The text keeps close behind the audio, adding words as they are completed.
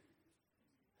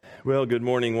Well, good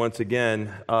morning once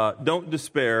again. Don't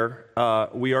despair.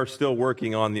 We are still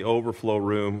working on the overflow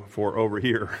room for over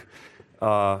here.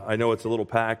 I know it's a little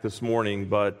packed this morning,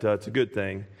 but it's a good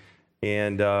thing.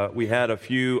 And we had a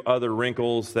few other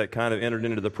wrinkles that kind of entered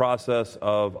into the process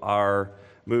of our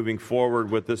moving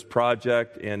forward with this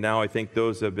project, and now I think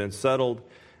those have been settled.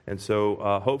 And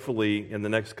so hopefully in the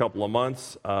next couple of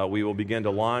months, we will begin to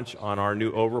launch on our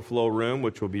new overflow room,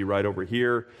 which will be right over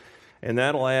here. And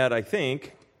that'll add, I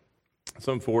think,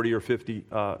 some 40 or 50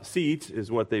 seats is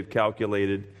what they've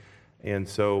calculated. And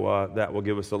so that will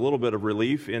give us a little bit of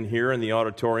relief in here in the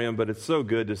auditorium, but it's so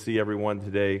good to see everyone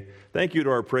today. Thank you to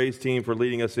our praise team for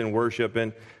leading us in worship,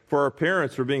 and for our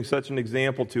parents for being such an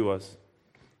example to us,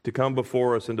 to come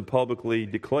before us and to publicly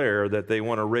declare that they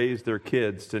want to raise their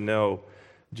kids to know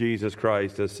Jesus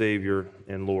Christ as Savior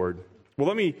and Lord. Well,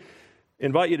 let me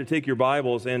invite you to take your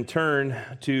Bibles and turn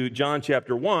to John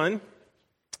chapter 1.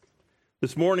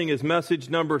 This morning is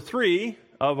message number 3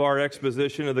 of our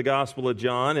exposition of the Gospel of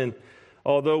John, and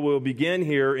although we'll begin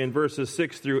here in verses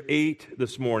 6 through 8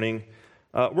 this morning,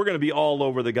 we're going to be all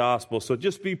over the Gospel, so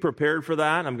just be prepared for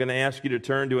that. I'm going to ask you to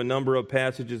turn to a number of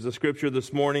passages of Scripture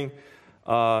this morning,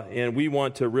 and we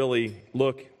want to really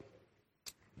look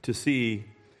to see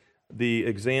the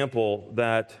example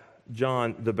that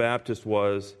John the Baptist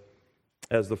was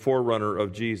as the forerunner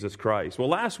of Jesus Christ. Well,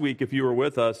 last week, if you were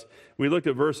with us, we looked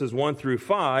at verses 1 through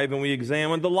 5, and we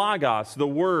examined the Logos, the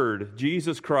Word,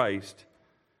 Jesus Christ.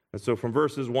 And so from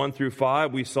verses 1 through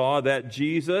 5, we saw that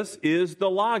Jesus is the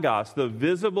Logos, the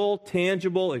visible,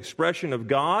 tangible expression of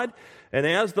God. And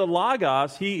as the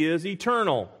Logos, He is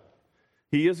eternal.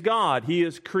 He is God. He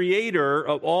is creator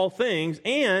of all things,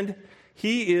 and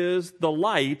He is the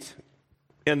light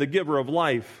and the giver of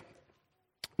life.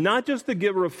 Not just the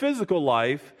giver of physical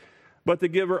life, but the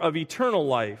giver of eternal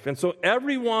life. And so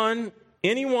anyone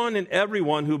and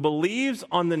everyone who believes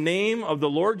on the name of the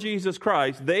Lord Jesus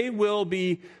Christ, they will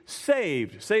be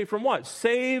saved. Saved from what?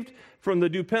 Saved from the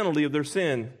due penalty of their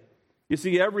sin. You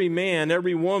see, every man,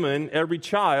 every woman, every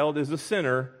child is a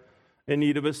sinner in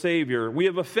need of a Savior. We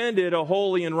have offended a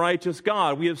holy and righteous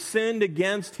God. We have sinned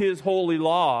against His holy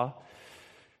law,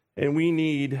 and we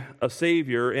need a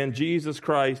Savior, and Jesus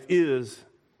Christ is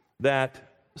that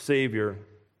Savior.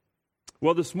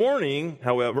 Well, this morning,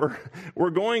 however, we're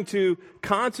going to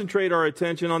concentrate our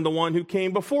attention on the one who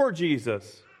came before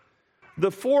Jesus,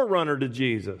 the forerunner to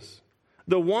Jesus,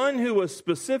 the one who was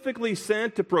specifically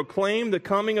sent to proclaim the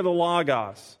coming of the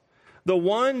Logos, the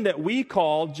one that we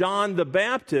call John the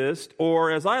Baptist,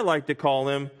 or as I like to call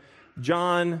him,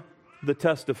 John the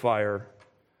Testifier.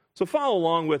 So follow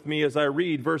along with me as I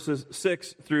read verses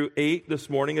 6 through 8 this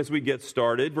morning as we get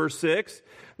started. Verse 6,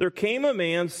 there came a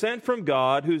man sent from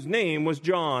God whose name was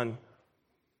John.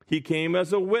 He came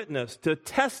as a witness to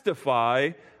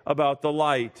testify about the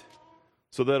light,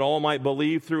 so that all might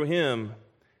believe through him.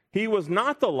 He was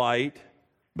not the light,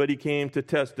 but he came to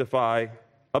testify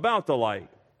about the light.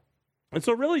 And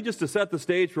so really just to set the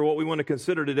stage for what we want to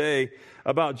consider today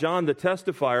about John the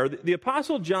Testifier, the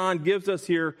Apostle John gives us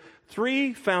here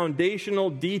 3 foundational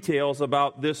details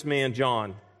about this man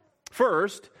John.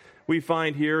 First, we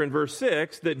find here in verse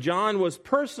 6 that John was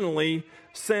personally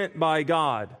sent by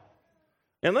God.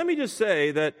 And let me just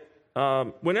say that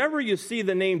whenever you see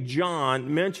the name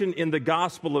John mentioned in the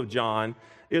Gospel of John,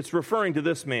 it's referring to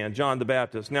this man, John the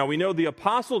Baptist. Now, we know the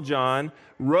Apostle John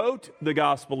wrote the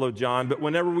Gospel of John, but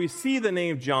whenever we see the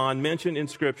name John mentioned in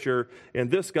Scripture in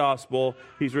this Gospel,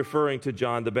 he's referring to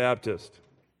John the Baptist.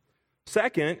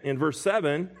 Second, in verse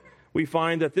 7, we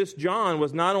find that this John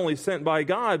was not only sent by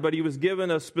God, but he was given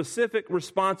a specific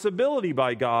responsibility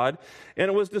by God, and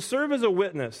it was to serve as a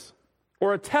witness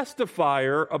or a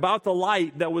testifier about the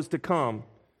light that was to come.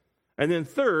 And then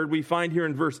third, we find here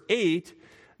in verse 8,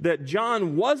 that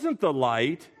John wasn't the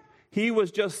light, he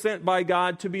was just sent by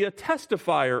God to be a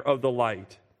testifier of the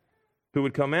light who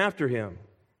would come after him.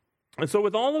 And so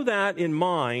with all of that in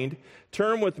mind,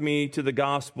 turn with me to the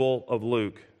Gospel of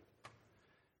Luke.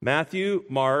 Matthew,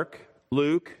 Mark,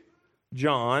 Luke,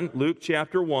 John, Luke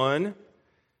chapter 1.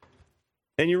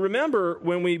 And you remember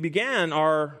when we began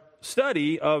our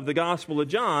study of the Gospel of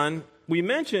John, we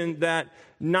mentioned that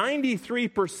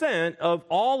 93% of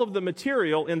all of the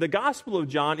material in the Gospel of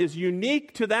John is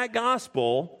unique to that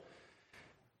Gospel,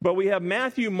 but we have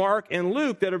Matthew, Mark, and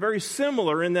Luke that are very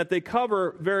similar in that they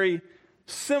cover very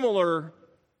similar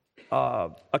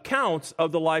accounts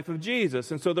of the life of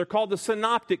Jesus. And so they're called the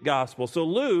Synoptic Gospels. So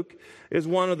Luke is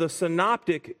one of the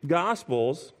Synoptic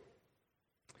Gospels.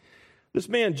 This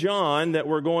man John that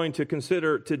we're going to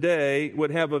consider today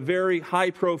would have a very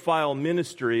high-profile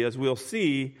ministry, as we'll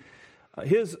see,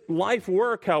 His life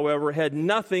work, however, had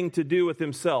nothing to do with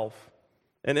himself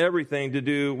and everything to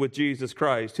do with Jesus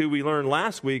Christ, who we learned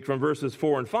last week from verses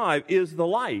 4 and 5 is the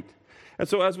light. And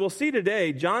so as we'll see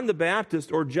today, John the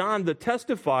Baptist, or John the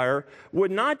Testifier,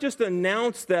 would not just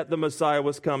announce that the Messiah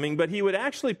was coming, but he would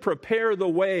actually prepare the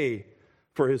way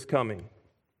for his coming.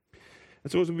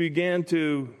 And so as we began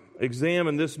to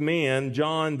examine this man,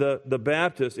 John the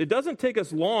Baptist, it doesn't take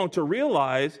us long to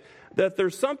realize that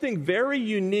there's something very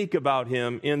unique about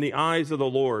him in the eyes of the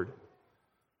Lord.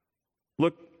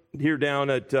 Look here down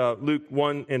at Luke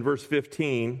 1 and verse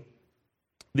 15.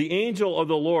 The angel of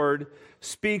the Lord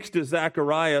speaks to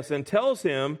Zacharias and tells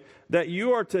him that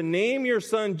you are to name your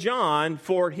son John,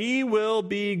 for he will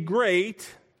be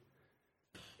great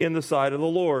in the sight of the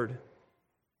Lord.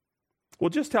 Well,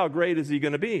 just how great is he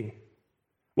going to be?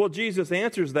 Well, Jesus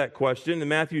answers that question in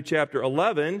Matthew chapter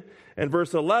 11 and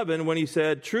verse 11 when he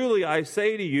said, truly I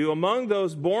say to you, among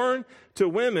those born to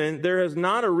women, there has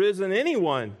not arisen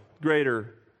anyone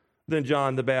greater than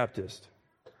John the Baptist.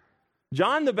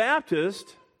 John the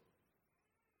Baptist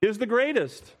is the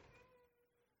greatest.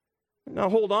 Now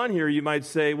hold on here, you might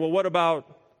say, well, what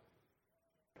about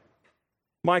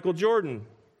Michael Jordan?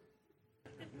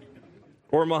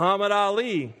 Or Muhammad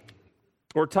Ali?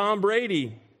 Or Tom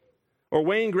Brady? Or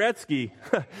Wayne Gretzky?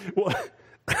 Well,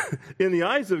 in the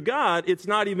eyes of God, it's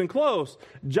not even close.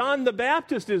 John the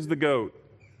Baptist is the GOAT.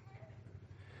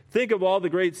 Think of all the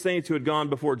great saints who had gone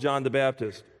before John the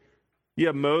Baptist. You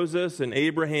have Moses and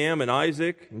Abraham and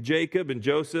Isaac and Jacob and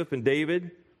Joseph and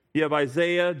David. You have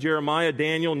Isaiah, Jeremiah,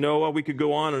 Daniel, Noah. We could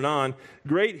go on and on.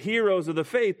 Great heroes of the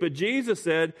faith. But Jesus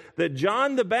said that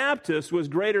John the Baptist was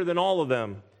greater than all of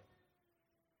them.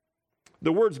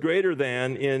 The words greater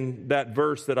than in that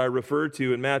verse that I referred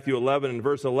to in Matthew 11 and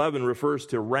verse 11 refers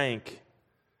to rank.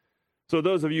 So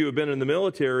those of you who have been in the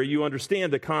military, you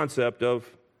understand the concept of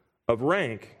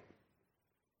rank.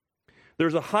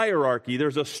 There's a hierarchy,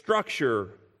 there's a structure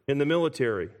in the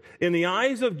military. In the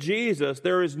eyes of Jesus,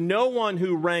 there is no one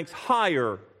who ranks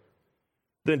higher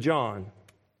than John.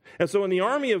 And so in the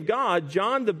army of God,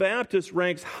 John the Baptist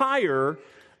ranks higher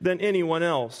than anyone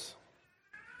else.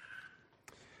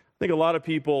 I think a lot of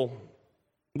people,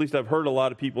 at least I've heard a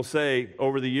lot of people say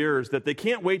over the years, that they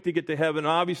can't wait to get to heaven.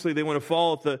 Obviously, they want to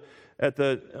fall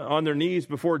on their knees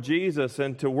before Jesus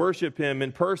and to worship him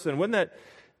in person. Wouldn't that,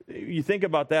 you think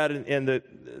about that and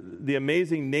the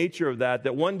amazing nature of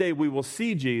that one day we will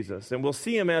see Jesus and we'll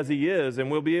see him as he is and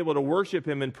we'll be able to worship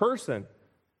him in person.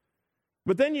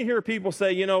 But then you hear people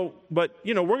say, we're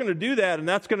going to do that and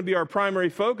that's going to be our primary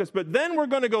focus, but then we're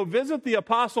going to go visit the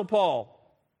Apostle Paul.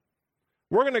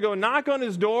 We're going to go knock on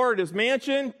his door at his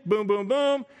mansion, boom, boom,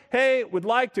 boom. Hey, would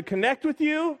like to connect with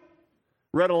you.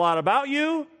 Read a lot about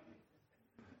you.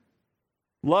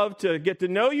 Love to get to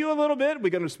know you a little bit.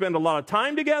 We're going to spend a lot of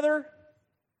time together.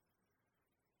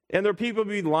 And there are people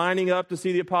be lining up to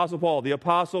see the Apostle Paul, the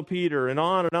Apostle Peter, and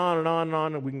on and on and on and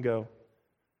on, and we can go.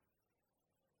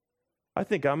 I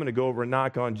think I'm going to go over and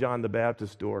knock on John the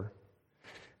Baptist's door.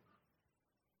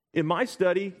 In my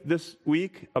study this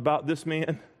week about this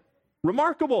man,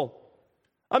 remarkable,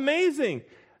 amazing,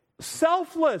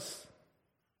 selfless.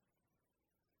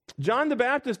 John the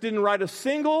Baptist didn't write a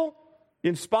single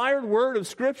inspired word of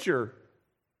Scripture.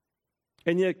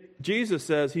 And yet Jesus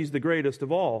says he's the greatest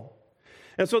of all.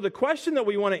 And so the question that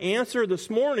we want to answer this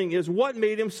morning is, what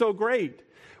made him so great?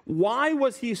 Why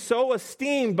was he so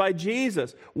esteemed by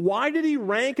Jesus? Why did he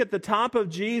rank at the top of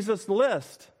Jesus'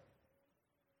 list?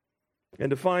 And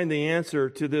to find the answer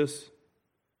to this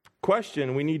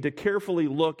question, we need to carefully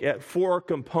look at 4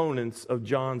 components of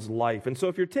John's life. And so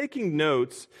if you're taking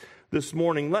notes this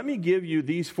morning, let me give you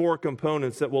these 4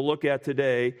 components that we'll look at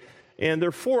today. And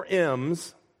they're 4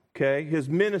 M's, okay? His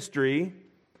ministry,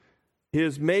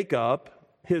 his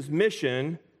makeup, his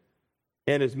mission,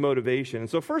 and his motivation. And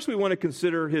so first we want to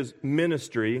consider his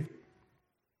ministry.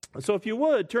 So if you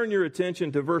would, turn your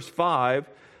attention to verse 5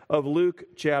 of Luke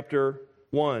chapter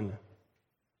 1.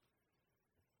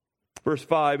 Verse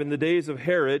 5, in the days of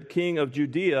Herod, king of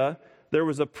Judea, there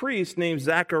was a priest named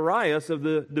Zacharias of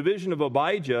the division of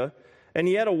Abijah, and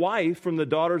he had a wife from the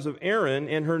daughters of Aaron,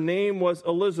 and her name was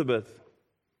Elizabeth.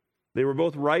 They were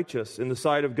both righteous in the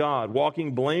sight of God,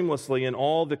 walking blamelessly in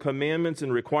all the commandments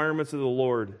and requirements of the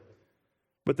Lord.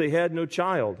 But they had no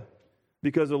child,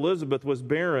 because Elizabeth was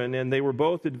barren, and they were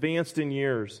both advanced in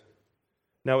years.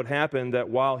 Now it happened that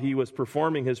while he was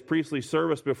performing his priestly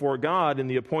service before God in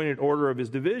the appointed order of his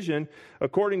division,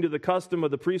 according to the custom of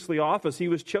the priestly office, he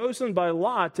was chosen by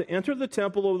lot to enter the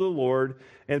temple of the Lord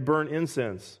and burn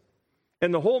incense.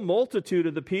 And the whole multitude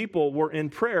of the people were in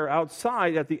prayer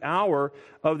outside at the hour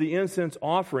of the incense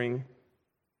offering.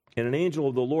 And an angel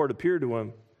of the Lord appeared to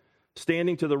him,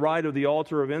 standing to the right of the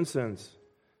altar of incense.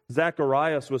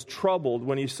 Zacharias was troubled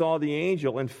when he saw the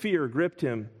angel, and fear gripped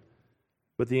him.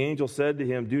 But the angel said to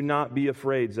him, "Do not be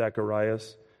afraid,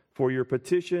 Zacharias, for your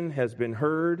petition has been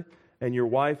heard, and your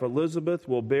wife Elizabeth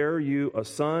will bear you a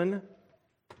son,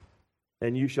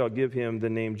 and you shall give him the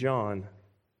name John.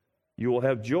 You will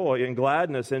have joy and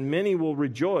gladness, and many will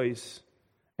rejoice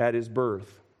at his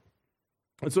birth."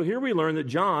 And so here we learn that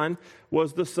John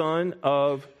was the son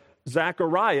of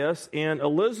Zacharias and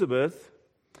Elizabeth.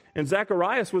 And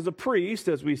Zacharias was a priest,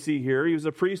 as we see here. He was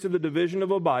a priest of the division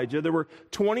of Abijah. There were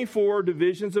 24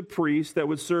 divisions of priests that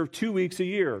would serve 2 weeks a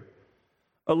year.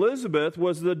 Elizabeth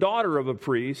was the daughter of a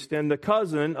priest and the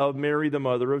cousin of Mary, the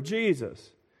mother of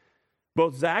Jesus.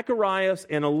 Both Zacharias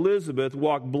and Elizabeth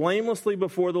walked blamelessly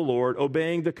before the Lord,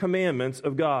 obeying the commandments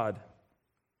of God.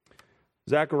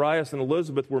 Zacharias and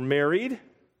Elizabeth were married,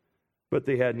 but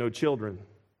they had no children.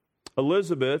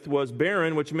 Elizabeth was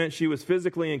barren, which meant she was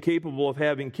physically incapable of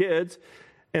having kids.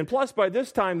 And plus, by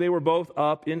this time, they were both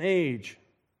up in age.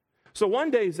 So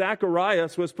one day,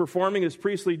 Zacharias was performing his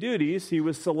priestly duties. He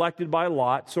was selected by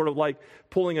lot, sort of like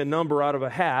pulling a number out of a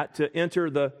hat, to enter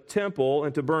the temple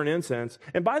and to burn incense.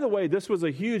 And by the way, this was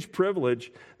a huge privilege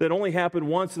that only happened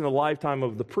once in the lifetime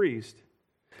of the priest.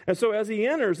 And so as he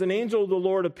enters, an angel of the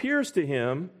Lord appears to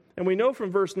him. And we know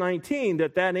from verse 19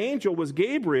 that that angel was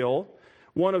Gabriel,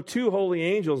 one of 2 holy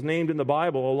angels named in the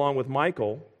Bible along with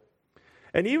Michael.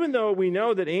 And even though we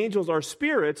know that angels are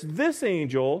spirits, this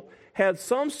angel had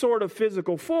some sort of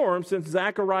physical form, since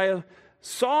Zechariah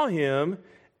saw him,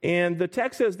 and the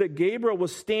text says that Gabriel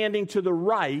was standing to the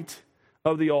right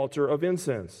of the altar of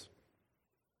incense.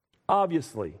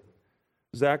 Obviously,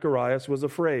 Zacharias was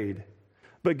afraid.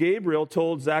 But Gabriel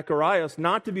told Zacharias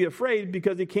not to be afraid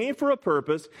because he came for a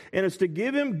purpose, and it's to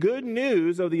give him good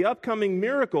news of the upcoming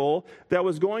miracle that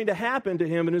was going to happen to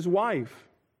him and his wife.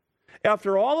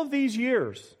 After all of these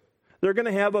years, they're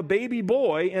going to have a baby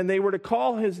boy, and they were to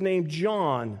call his name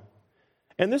John.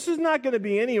 And this is not going to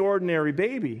be any ordinary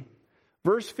baby.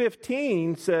 Verse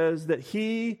 15 says that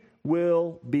he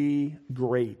will be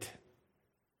great.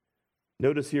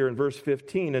 Notice here in verse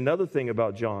 15 another thing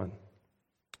about John.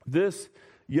 This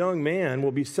young man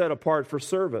will be set apart for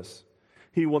service.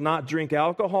 He will not drink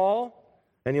alcohol,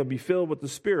 and he'll be filled with the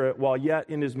Spirit while yet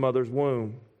in his mother's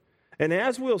womb. And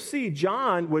as we'll see,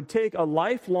 John would take a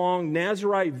lifelong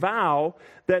Nazirite vow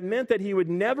that meant that he would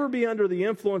never be under the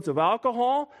influence of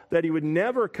alcohol, that he would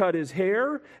never cut his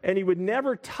hair, and he would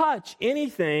never touch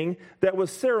anything that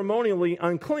was ceremonially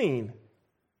unclean.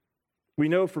 We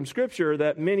know from Scripture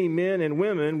that many men and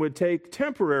women would take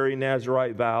temporary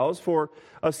Nazirite vows for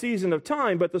a season of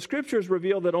time, but the Scriptures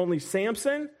reveal that only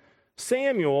Samson,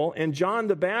 Samuel, and John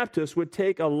the Baptist would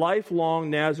take a lifelong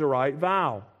Nazirite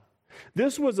vow.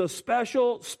 This was a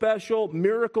special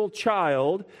miracle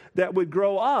child that would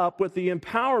grow up with the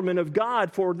empowerment of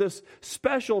God for this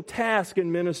special task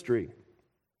in ministry.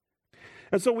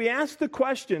 And so we ask the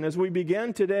question as we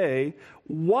begin today,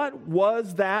 what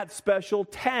was that special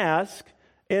task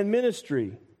and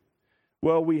ministry?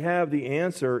 Well, we have the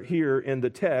answer here in the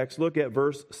text. Look at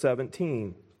verse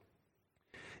 17.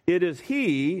 It is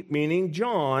he, meaning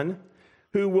John,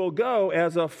 who will go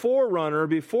as a forerunner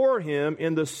before him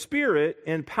in the spirit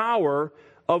and power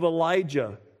of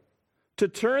Elijah, to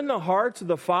turn the hearts of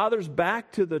the fathers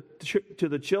back to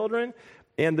the children,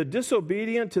 and the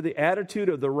disobedient to the attitude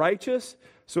of the righteous,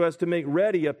 so as to make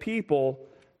ready a people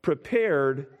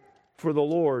prepared for the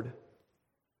Lord.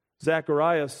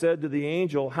 Zacharias said to the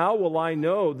angel, "How will I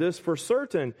know this for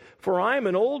certain? For I am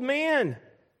an old man,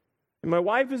 and my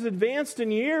wife is advanced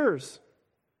in years."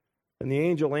 And the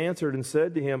angel answered and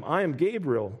said to him, "I am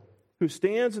Gabriel, who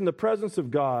stands in the presence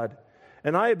of God,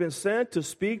 and I have been sent to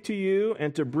speak to you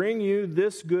and to bring you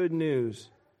this good news.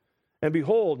 And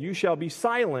behold, you shall be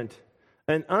silent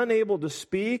and unable to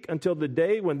speak until the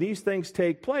day when these things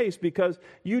take place, because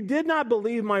you did not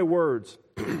believe my words,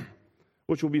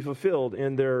 which will be fulfilled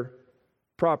in their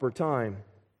proper time."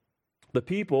 The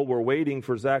people were waiting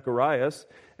for Zacharias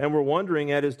and were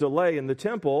wondering at his delay in the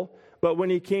temple. But when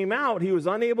he came out, he was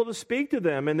unable to speak to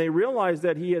them, and they realized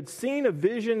that he had seen a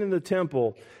vision in the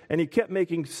temple, and he kept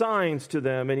making signs to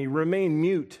them, and he remained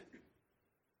mute.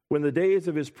 When the days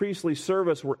of his priestly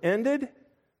service were ended,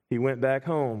 he went back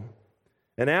home.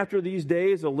 And after these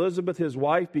days, Elizabeth, his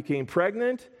wife, became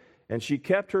pregnant, and she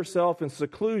kept herself in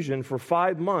seclusion for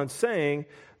 5 months, saying,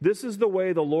 "This is the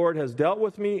way the Lord has dealt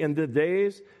with me in the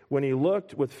days when he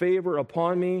looked with favor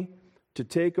upon me to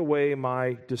take away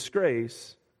my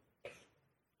disgrace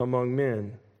among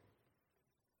men."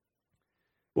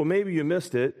 Well, maybe you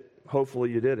missed it.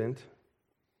 Hopefully you didn't.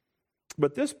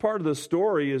 But this part of the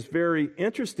story is very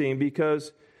interesting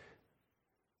because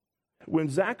when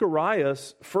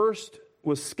Zacharias first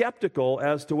was skeptical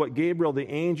as to what Gabriel the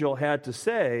angel had to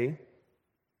say,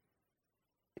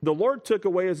 the Lord took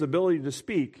away his ability to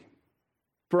speak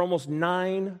for almost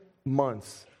 9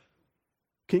 months.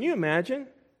 Can you imagine?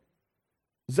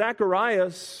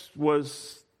 Zacharias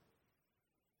was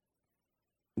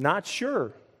not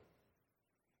sure.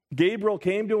 Gabriel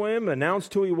came to him,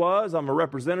 announced who he was. I'm a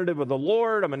representative of the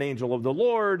Lord. I'm an angel of the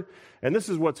Lord. And this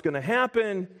is what's going to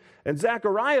happen. And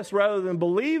Zacharias, rather than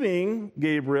believing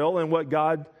Gabriel and what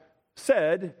God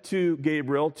said to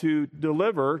Gabriel to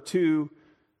deliver to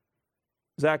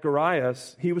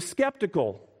Zacharias, he was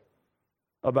skeptical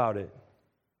about it.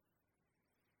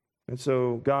 And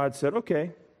so God said,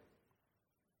 okay,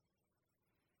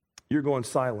 you're going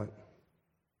silent.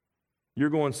 You're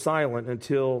going silent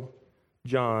until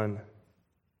John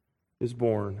is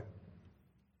born.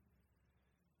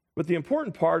 But the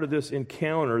important part of this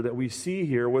encounter that we see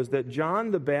here was that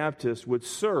John the Baptist would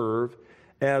serve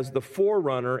as the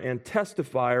forerunner and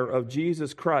testifier of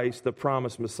Jesus Christ, the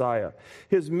promised Messiah.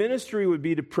 His ministry would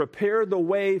be to prepare the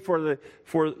way for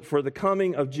the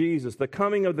coming of Jesus, the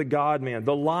coming of the God-man,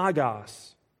 the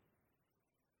Logos.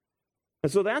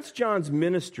 And so that's John's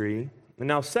ministry. And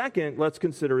now second, let's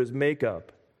consider his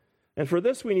makeup. And for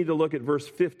this, we need to look at verse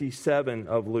 57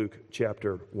 of Luke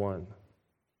chapter 1.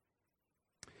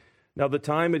 Now the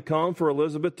time had come for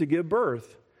Elizabeth to give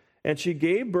birth, and she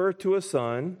gave birth to a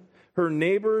son. Her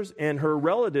neighbors and her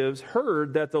relatives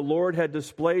heard that the Lord had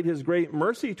displayed his great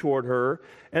mercy toward her,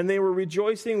 and they were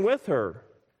rejoicing with her.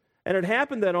 And it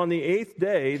happened that on the 8th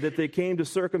day that they came to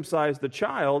circumcise the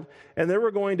child, and they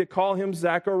were going to call him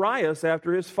Zacharias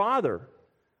after his father.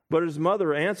 But his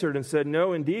mother answered and said,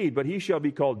 No, indeed, but he shall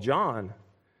be called John.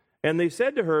 And they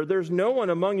said to her, There's no one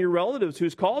among your relatives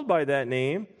who's called by that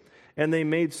name. And they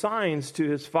made signs to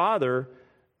his father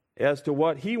as to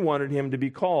what he wanted him to be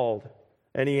called.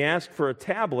 And he asked for a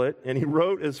tablet, and he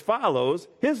wrote as follows,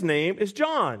 His name is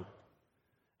John.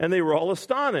 And they were all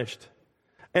astonished.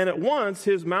 And at once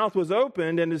his mouth was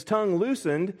opened and his tongue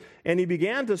loosened, and he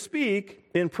began to speak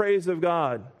in praise of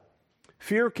God.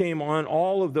 Fear came on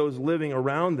all of those living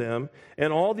around them,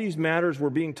 and all these matters were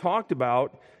being talked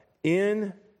about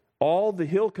in all the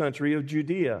hill country of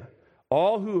Judea.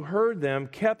 All who heard them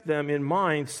kept them in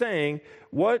mind, saying,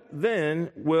 What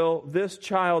then will this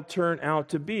child turn out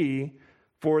to be?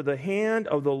 For the hand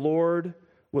of the Lord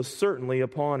was certainly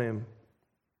upon him.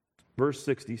 Verse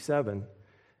 67.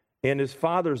 And his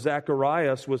father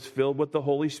Zacharias was filled with the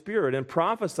Holy Spirit and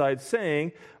prophesied,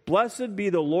 saying, Blessed be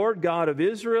the Lord God of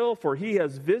Israel, for he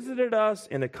has visited us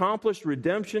and accomplished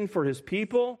redemption for his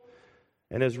people,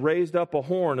 and has raised up a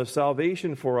horn of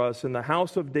salvation for us in the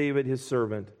house of David his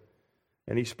servant.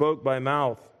 And he spoke by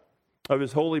mouth of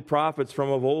his holy prophets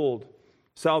from of old,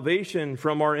 salvation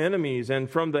from our enemies and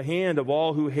from the hand of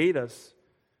all who hate us,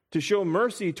 to show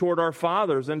mercy toward our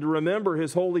fathers and to remember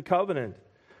his holy covenant,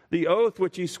 the oath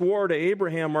which he swore to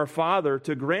Abraham our father,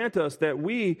 to grant us that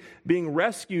we, being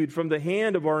rescued from the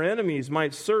hand of our enemies,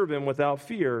 might serve him without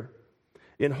fear,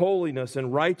 in holiness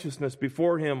and righteousness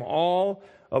before him all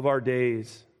of our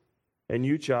days. And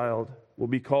you, child, will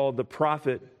be called the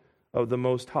prophet of the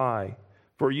Most High.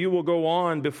 For you will go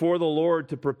on before the Lord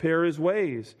to prepare his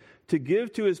ways, to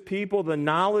give to his people the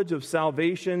knowledge of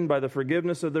salvation by the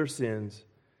forgiveness of their sins,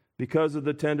 because of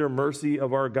the tender mercy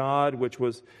of our God, which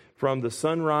was from the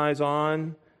sunrise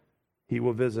on, he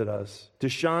will visit us, to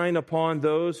shine upon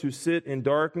those who sit in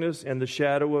darkness and the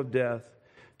shadow of death,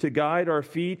 to guide our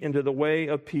feet into the way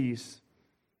of peace.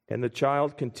 And the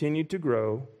child continued to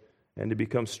grow and to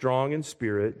become strong in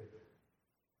spirit.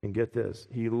 And get this,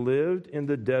 he lived in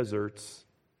the deserts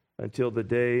until the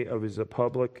day of his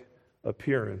public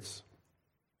appearance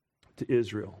to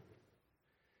Israel.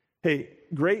 Hey,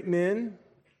 great men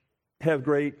have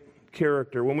great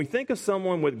character. When we think of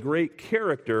someone with great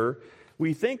character,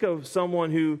 we think of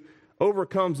someone who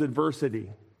overcomes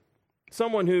adversity,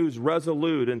 someone who's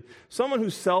resolute, and someone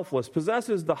who's selfless,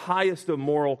 possesses the highest of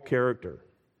moral character.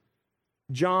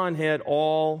 John had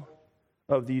all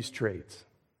of these traits.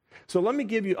 So let me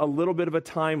give you a little bit of a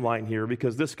timeline here,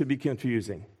 because this could be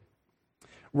confusing.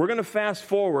 We're going to fast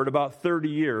forward about 30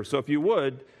 years. So if you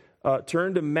would,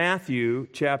 turn to Matthew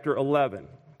chapter 11,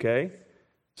 okay?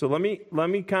 So let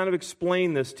me kind of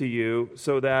explain this to you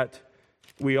so that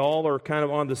we all are kind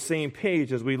of on the same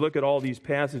page as we look at all these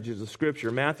passages of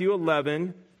Scripture. Matthew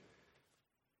 11,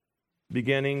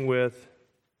 beginning with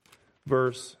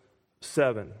verse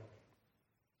 7.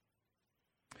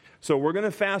 So we're going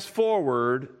to fast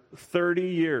forward 30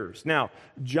 years. Now,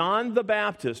 John the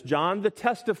Baptist, John the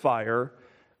Testifier,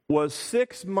 was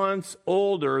 6 months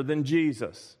older than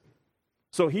Jesus.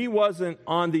 So he wasn't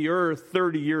on the earth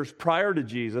 30 years prior to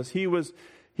Jesus. He was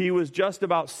just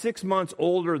about 6 months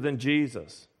older than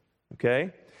Jesus.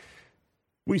 Okay?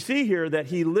 We see here that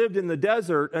he lived in the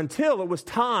desert until it was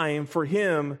time for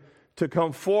him to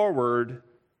come forward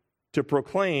to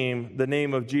proclaim the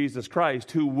name of Jesus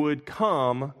Christ, who would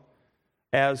come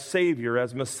as Savior,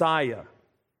 as Messiah.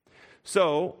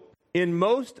 So, in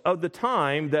most of the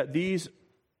time that these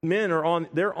men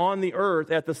they're on the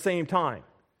earth at the same time.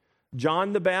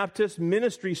 John the Baptist's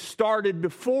ministry started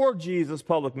before Jesus'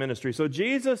 public ministry. So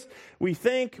Jesus, we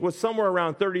think, was somewhere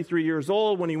around 33 years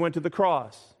old when he went to the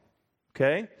cross.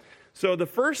 Okay? So the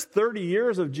first 30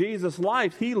 years of Jesus'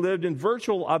 life, he lived in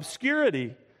virtual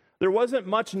obscurity. There wasn't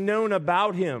much known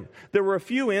about him. There were a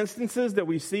few instances that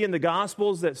we see in the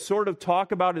Gospels that sort of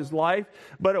talk about his life,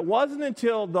 but it wasn't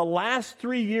until the last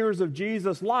 3 years of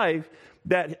Jesus' life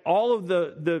that all of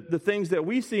the things that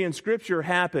we see in Scripture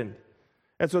happened.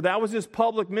 And so that was his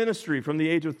public ministry from the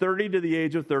age of 30 to the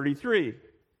age of 33.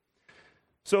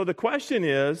 So the question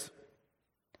is,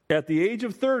 at the age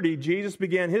of 30, Jesus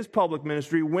began his public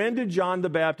ministry. When did John the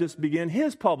Baptist begin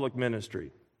his public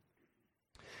ministry?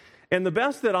 And the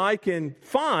best that I can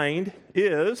find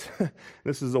is,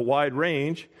 this is a wide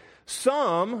range,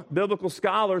 some biblical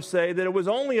scholars say that it was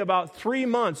only about 3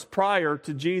 months prior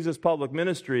to Jesus' public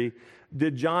ministry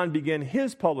did John begin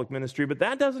his public ministry, but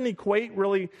that doesn't equate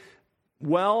really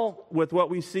well with what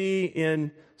we see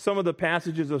in some of the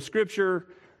passages of Scripture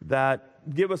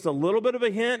that give us a little bit of a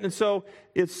hint. And so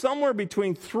it's somewhere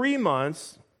between 3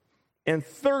 months and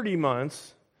 30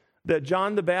 months that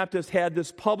John the Baptist had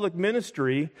this public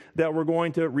ministry that we're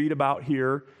going to read about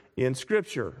here in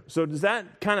Scripture. So does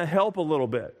that kind of help a little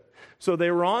bit? So they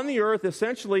were on the earth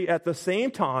essentially at the same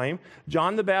time.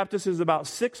 John the Baptist is about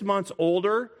 6 months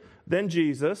older than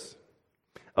Jesus.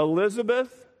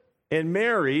 Elizabeth and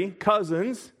Mary,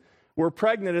 cousins, were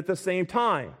pregnant at the same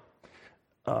time.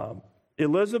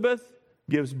 Elizabeth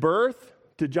gives birth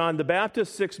to John the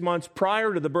Baptist 6 months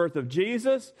prior to the birth of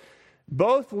Jesus.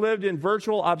 Both lived in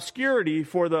virtual obscurity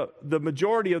for the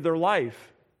majority of their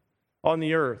life on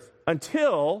the earth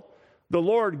until the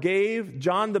Lord gave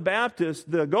John the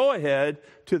Baptist the go-ahead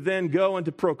to then go and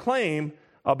to proclaim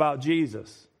about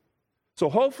Jesus. So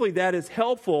hopefully that is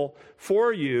helpful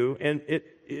for you, and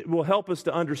it will help us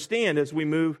to understand as we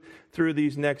move through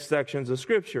these next sections of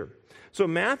Scripture. So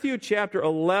Matthew chapter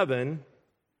 11,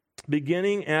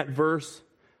 beginning at verse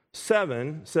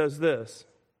 7, says this.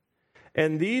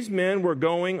 And these men were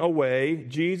going away.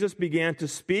 Jesus began to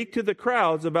speak to the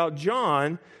crowds about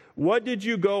John. What did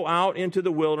you go out into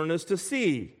the wilderness to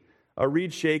see? A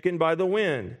reed shaken by the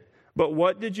wind. But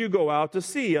what did you go out to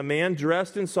see? A man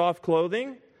dressed in soft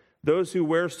clothing? Those who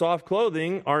wear soft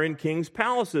clothing are in kings'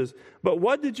 palaces. But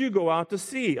what did you go out to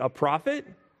see? A prophet?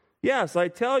 Yes, I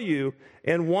tell you,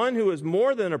 and one who is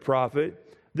more than a prophet.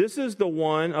 This is the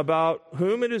one about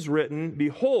whom it is written,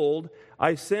 Behold,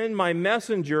 I send my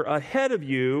messenger ahead of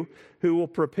you who will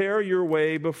prepare your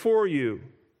way before you.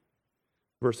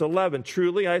 Verse 11,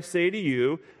 Truly I say to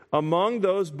you, among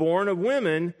those born of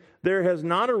women, there has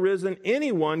not arisen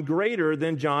anyone greater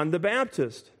than John the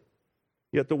Baptist.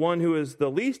 Yet the one who is the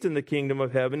least in the kingdom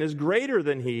of heaven is greater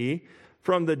than he.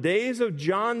 From the days of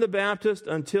John the Baptist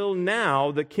until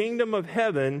now, the kingdom of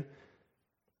heaven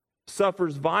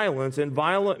suffers violence, and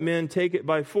violent men take it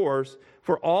by force.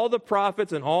 For all the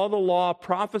prophets and all the law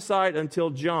prophesied until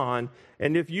John,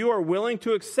 and if you are willing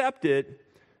to accept it,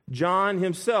 John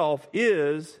himself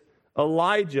is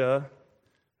Elijah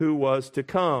who was to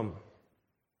come.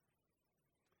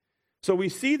 So we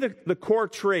see the core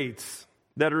traits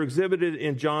that are exhibited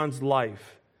in John's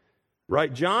life,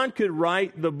 right? John could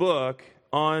write the book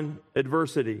on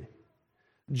adversity.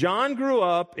 John grew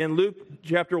up, in Luke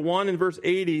chapter 1 and verse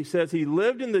 80 says he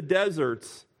lived in the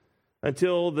deserts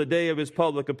until the day of his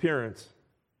public appearance.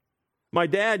 My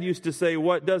dad used to say,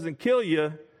 what doesn't kill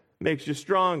you makes you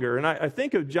stronger. And I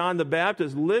think of John the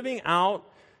Baptist living out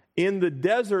in the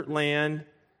desert land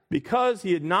because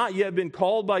he had not yet been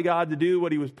called by God to do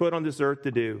what he was put on this earth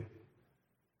to do.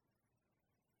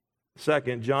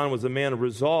 Second, John was a man of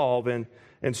resolve and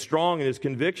strong in his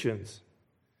convictions.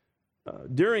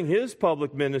 During his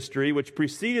public ministry, which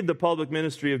preceded the public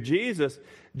ministry of Jesus,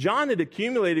 John had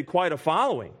accumulated quite a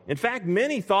following. In fact,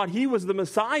 many thought he was the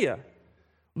Messiah.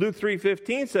 Luke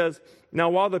 3:15 says, Now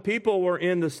while the people were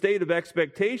in the state of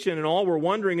expectation and all were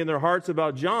wondering in their hearts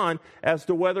about John as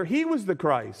to whether he was the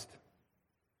Christ.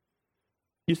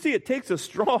 You see, it takes a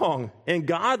strong and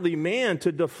godly man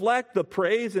to deflect the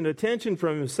praise and attention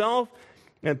from himself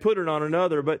and put it on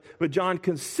another. But John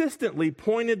consistently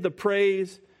pointed the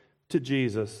praise to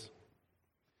Jesus.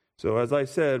 So as I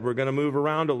said, we're going to move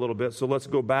around a little bit. So let's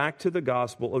go back to the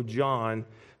Gospel of John,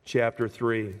 chapter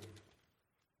 3.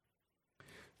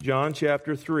 John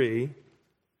chapter 3.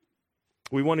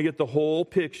 We want to get the whole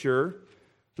picture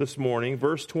this morning.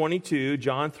 Verse 22,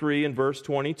 John 3 and verse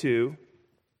 22.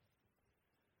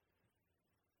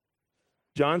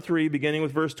 John 3, beginning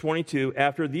with verse 22.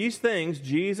 After these things,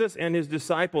 Jesus and his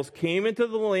disciples came into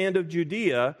the land of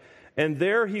Judea, and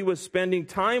there he was spending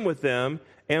time with them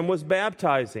and was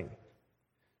baptizing.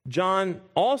 John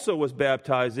also was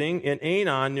baptizing in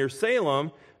Aenon near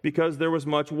Salem, because there was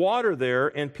much water there,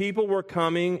 and people were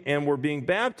coming and were being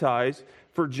baptized,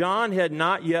 for John had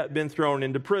not yet been thrown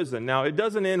into prison. Now, it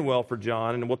doesn't end well for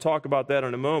John, and we'll talk about that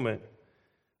in a moment.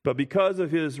 But because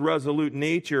of his resolute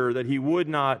nature, that he would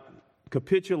not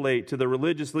capitulate to the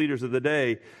religious leaders of the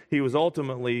day, he was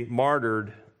ultimately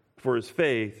martyred for his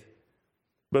faith.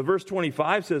 But verse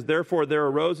 25 says, therefore there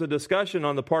arose a discussion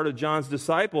on the part of John's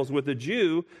disciples with a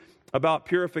Jew about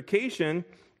purification,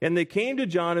 and they came to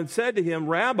John and said to him,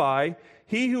 Rabbi,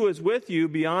 he who is with you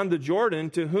beyond the Jordan,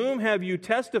 to whom have you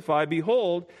testified?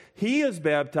 Behold, he is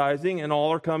baptizing, and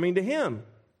all are coming to him.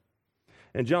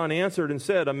 And John answered and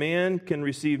said, a man can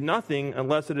receive nothing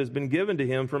unless it has been given to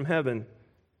him from heaven.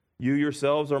 You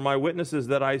yourselves are my witnesses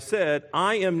that I said,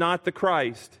 I am not the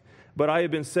Christ, but I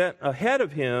have been sent ahead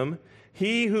of him.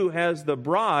 He who has the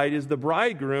bride is the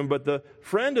bridegroom, but the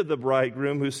friend of the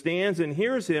bridegroom who stands and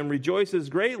hears him rejoices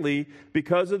greatly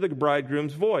because of the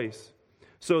bridegroom's voice.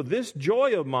 So this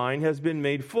joy of mine has been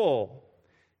made full.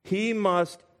 He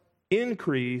must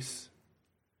increase,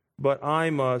 but I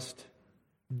must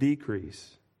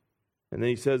decrease. And then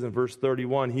he says in verse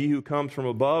 31, he who comes from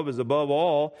above is above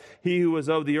all. He who is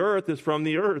of the earth is from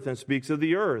the earth and speaks of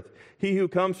the earth. He who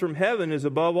comes from heaven is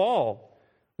above all.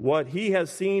 What he has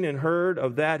seen and heard,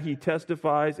 of that he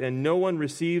testifies, and no one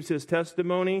receives his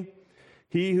testimony.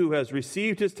 He who has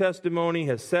received his testimony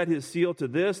has set his seal to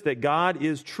this, that God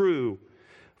is true.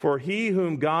 For he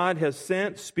whom God has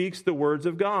sent speaks the words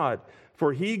of God.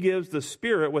 For he gives the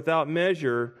Spirit without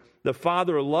measure. The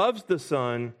Father loves the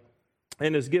Son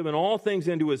and has given all things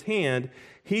into his hand.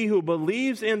 He who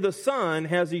believes in the Son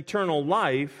has eternal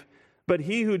life, but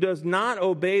he who does not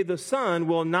obey the Son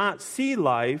will not see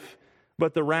life,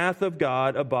 but the wrath of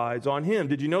God abides on him.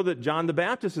 Did you know that John the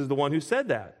Baptist is the one who said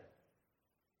that?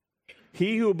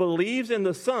 He who believes in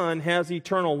the Son has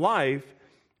eternal life,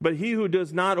 but he who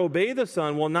does not obey the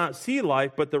Son will not see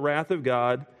life, but the wrath of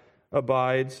God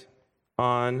abides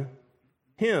on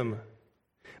him.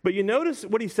 But you notice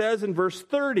what he says in verse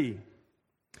 30.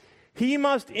 He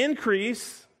must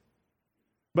increase,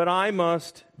 but I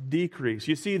must decrease.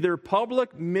 You see, their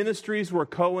public ministries were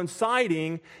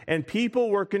coinciding, and people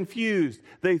were confused.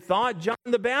 They thought John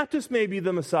the Baptist may be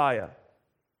the Messiah.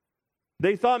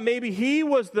 They thought maybe he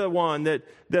was the one that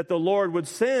the Lord would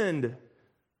send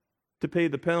to pay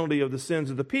the penalty of the sins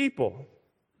of the people.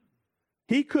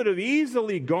 He could have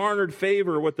easily garnered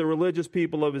favor with the religious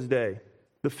people of his day,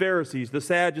 the Pharisees, the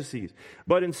Sadducees.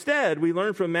 But instead, we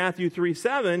learn from Matthew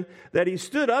 3:7 that he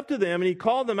stood up to them and he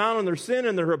called them out on their sin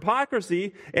and their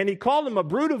hypocrisy, and he called them a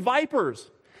brood of vipers.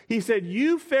 He said,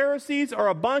 you Pharisees are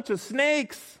a bunch of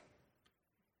snakes.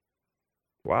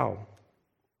 Wow.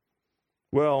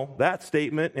 Well, that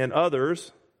statement and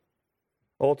others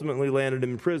ultimately landed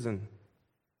him in prison.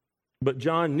 But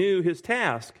John knew his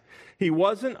task. He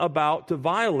wasn't about to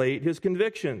violate his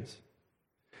convictions.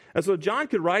 And so John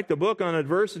could write the book on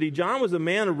adversity. John was a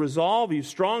man of resolve. He was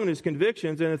strong in his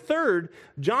convictions. And third,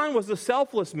 John was a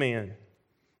selfless man.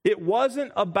 It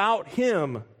wasn't about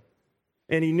him,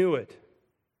 and he knew it.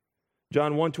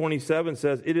 John 1:27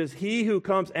 says, it is he who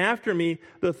comes after me,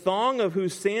 the thong of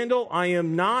whose sandal I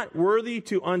am not worthy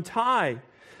to untie.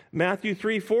 Matthew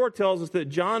 3:4 tells us that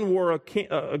John wore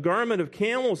a garment of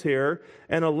camel's hair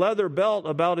and a leather belt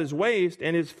about his waist,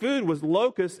 and his food was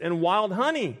locusts and wild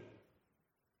honey.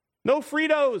 No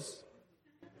Fritos.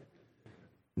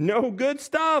 No good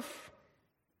stuff.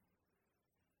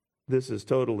 This is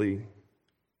totally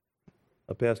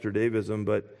a Pastor Davism,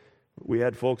 but we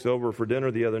had folks over for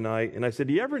dinner the other night, and I said,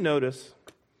 do you ever notice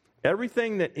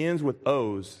everything that ends with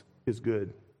O's is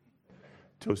good?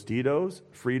 Tostitos,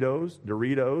 Fritos,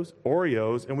 Doritos,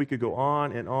 Oreos, and we could go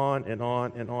on and on and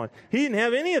on and on. He didn't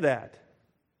have any of that.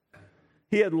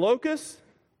 He had locusts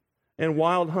and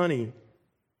wild honey.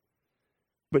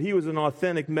 But he was an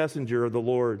authentic messenger of the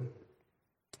Lord.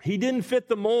 He didn't fit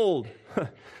the mold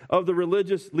of the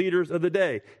religious leaders of the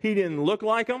day. He didn't look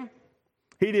like them.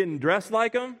 He didn't dress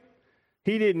like them.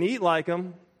 He didn't eat like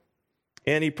them.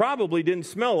 And he probably didn't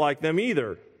smell like them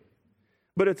either.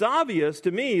 But it's obvious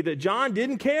to me that John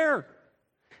didn't care.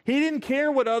 He didn't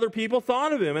care what other people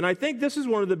thought of him. And I think this is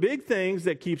one of the big things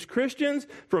that keeps Christians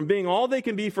from being all they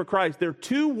can be for Christ. They're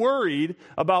too worried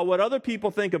about what other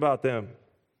people think about them.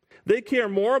 They care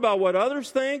more about what others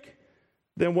think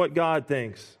than what God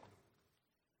thinks.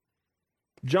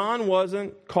 John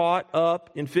wasn't caught up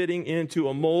in fitting into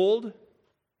a mold,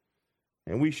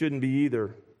 and we shouldn't be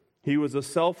either. He was a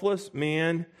selfless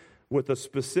man with a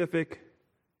specific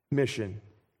mission.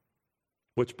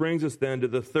 Which brings us then to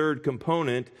the third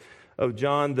component of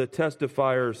John the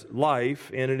Testifier's life,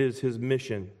 and it is his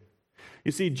mission.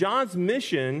 You see, John's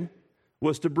mission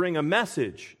was to bring a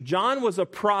message. John was a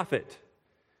prophet.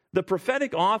 The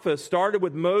prophetic office started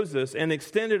with Moses and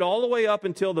extended all the way up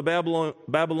until the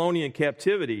Babylonian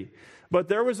captivity. But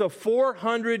there was a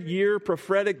 400-year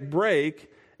prophetic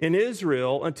break in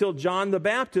Israel until John the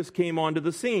Baptist came onto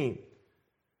the scene.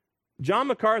 John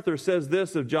MacArthur says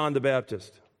this of John the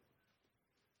Baptist.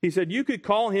 He said, you could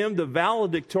call him the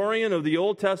valedictorian of the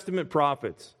Old Testament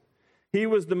prophets. He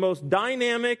was the most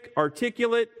dynamic,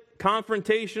 articulate,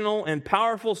 confrontational, and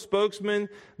powerful spokesman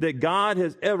that God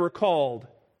has ever called.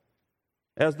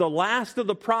 As the last of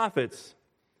the prophets,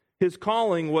 his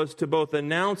calling was to both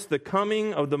announce the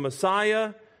coming of the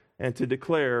Messiah and to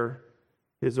declare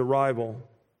his arrival.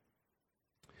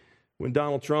 When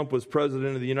Donald Trump was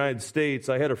president of the United States,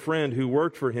 I had a friend who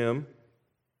worked for him,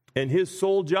 and his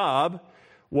sole job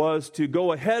was to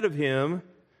go ahead of him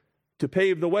to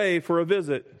pave the way for a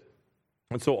visit.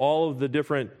 And so all of the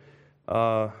different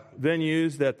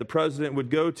venues that the president would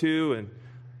go to and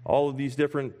all of these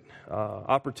different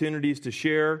opportunities to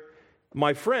share,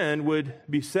 my friend would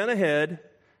be sent ahead,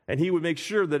 and he would make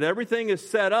sure that everything is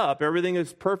set up, everything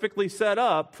is perfectly set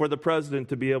up for the president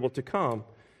to be able to come.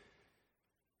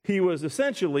 He was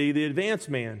essentially the advance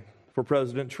man for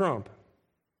President Trump.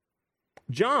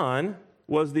 John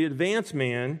was the advance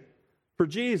man for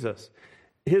Jesus.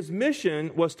 His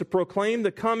mission was to proclaim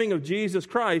the coming of Jesus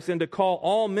Christ and to call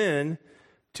all men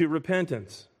to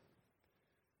repentance.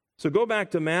 So go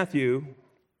back to Matthew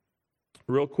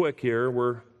real quick here.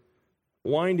 We're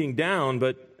winding down,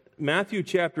 but Matthew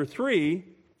chapter 3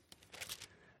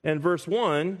 and verse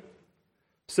 1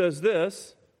 says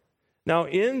this, now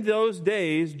in those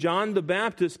days John the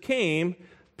Baptist came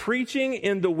preaching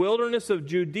in the wilderness of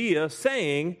Judea,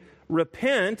 saying,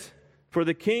 repent, for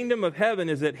the kingdom of heaven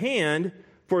is at hand,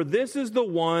 for this is the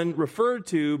one referred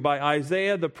to by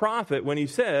Isaiah the prophet when he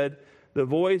said, the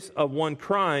voice of one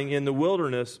crying in the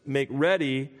wilderness, make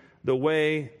ready the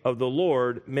way of the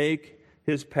Lord, make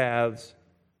his paths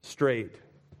straight.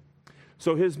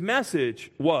 So his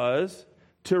message was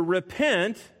to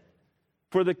repent,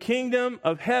 for the kingdom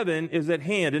of heaven is at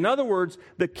hand. In other words,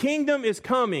 the kingdom is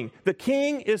coming. The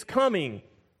king is coming.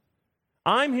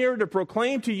 I'm here to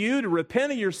proclaim to you to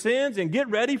repent of your sins and get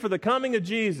ready for the coming of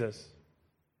Jesus.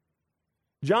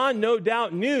 John no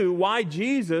doubt knew why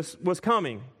Jesus was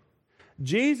coming.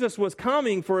 Jesus was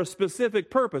coming for a specific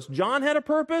purpose. John had a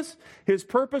purpose. His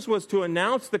purpose was to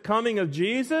announce the coming of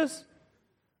Jesus.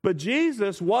 But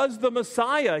Jesus was the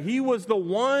Messiah. He was the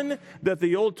one that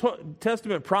the Old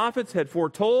Testament prophets had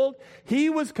foretold. He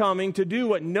was coming to do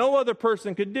what no other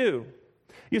person could do.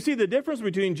 You see, the difference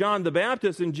between John the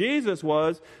Baptist and Jesus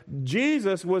was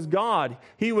God.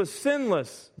 He was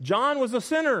sinless. John was a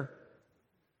sinner.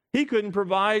 He couldn't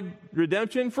provide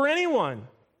redemption for anyone.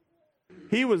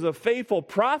 He was a faithful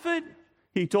prophet.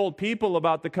 He told people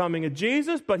about the coming of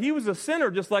Jesus, but he was a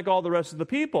sinner just like all the rest of the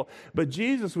people. But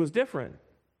Jesus was different.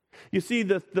 You see,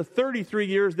 the 33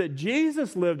 years that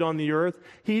Jesus lived on the earth,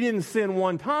 he didn't sin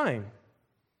one time.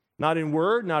 Not in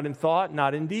word, not in thought,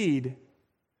 not in deed.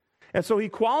 And so he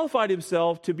qualified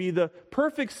himself to be the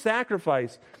perfect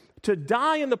sacrifice, to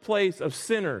die in the place of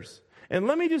sinners. And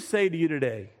let me just say to you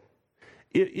today,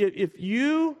 if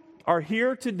you are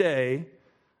here today,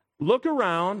 look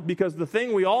around, because the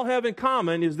thing we all have in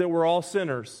common is that we're all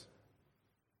sinners.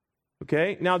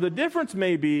 Okay? Now, the difference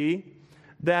may be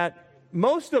that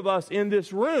most of us in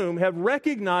this room have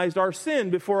recognized our sin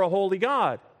before a holy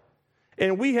God.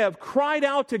 And we have cried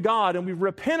out to God, and we've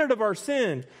repented of our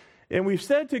sin. And we've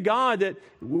said to God that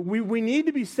we need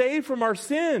to be saved from our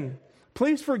sin.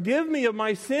 Please forgive me of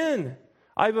my sin.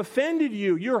 I've offended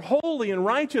you. You're holy and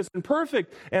righteous and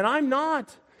perfect, and I'm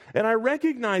not. And I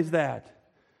recognize that.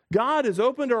 God has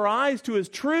opened our eyes to his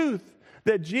truth,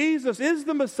 that Jesus is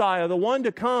the Messiah, the one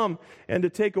to come and to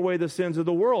take away the sins of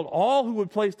the world. All who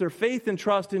would place their faith and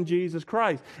trust in Jesus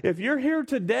Christ. If you're here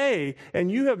today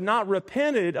and you have not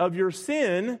repented of your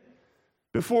sin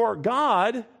before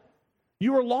God,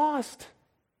 you are lost.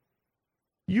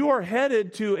 You are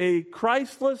headed to a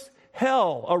Christless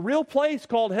hell, a real place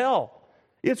called hell.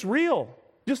 It's real,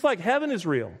 just like heaven is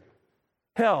real.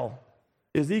 hell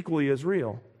is equally as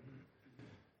real.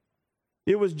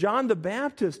 It was John the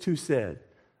Baptist who said,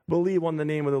 believe on the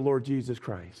name of the Lord Jesus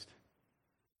Christ,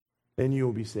 and you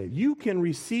will be saved. You can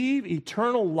receive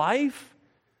eternal life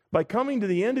by coming to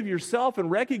the end of yourself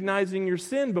and recognizing your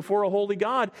sin before a holy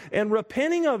God and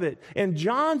repenting of it. And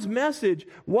John's message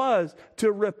was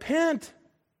to repent.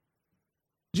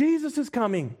 Jesus is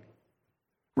coming.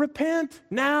 Repent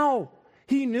now.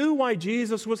 He knew why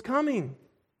Jesus was coming.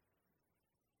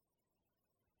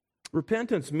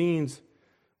 Repentance means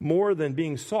more than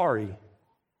being sorry.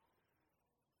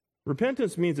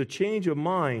 Repentance means a change of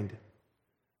mind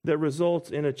that results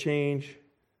in a change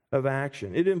of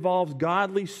action. It involves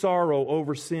godly sorrow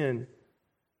over sin.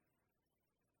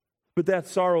 But that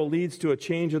sorrow leads to a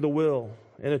change of the will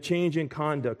and a change in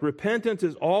conduct. Repentance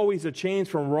is always a change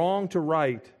from wrong to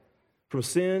right, from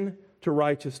sin to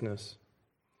righteousness.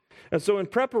 And so in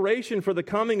preparation for the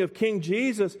coming of King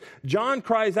Jesus, John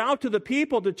cries out to the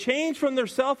people to change from their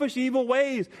selfish, evil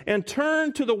ways and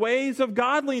turn to the ways of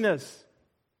godliness.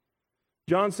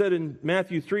 John said in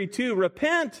Matthew 3:2,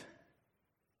 repent,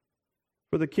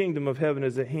 for the kingdom of heaven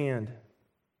is at hand.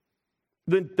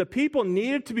 The people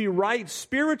needed to be right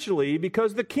spiritually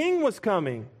because the king was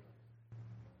coming.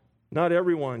 Not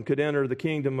everyone could enter the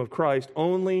kingdom of Christ,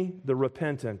 only the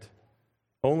repentant,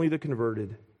 only the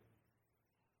converted.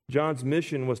 John's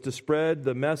mission was to spread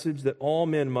the message that all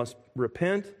men must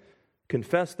repent,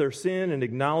 confess their sin, and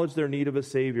acknowledge their need of a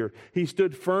Savior. He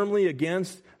stood firmly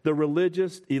against the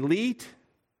religious elite,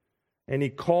 and he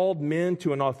called men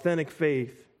to an authentic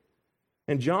faith.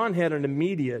 And John had an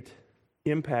immediate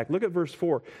impact. Look at verse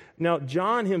 4. Now,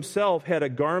 John himself had a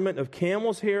garment of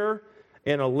camel's hair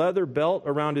and a leather belt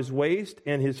around his waist,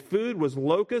 and his food was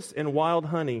locusts and wild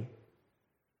honey.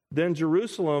 Then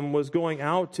Jerusalem was going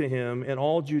out to him, and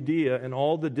all Judea and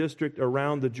all the district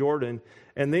around the Jordan,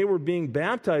 and they were being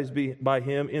baptized by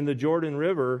him in the Jordan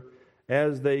River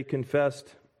as they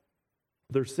confessed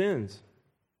their sins.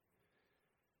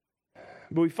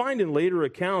 But we find in later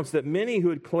accounts that many who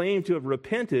had claimed to have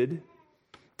repented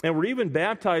and were even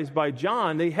baptized by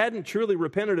John, they hadn't truly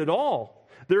repented at all.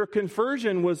 Their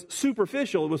conversion was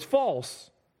superficial, it was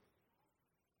false.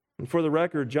 And for the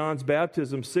record, John's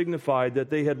baptism signified that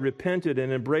they had repented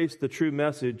and embraced the true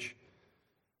message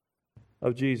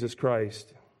of Jesus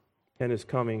Christ and his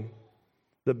coming.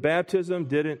 The baptism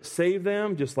didn't save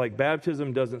them, just like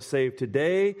baptism doesn't save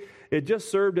today. It just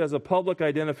served as a public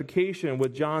identification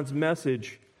with John's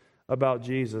message about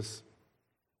Jesus.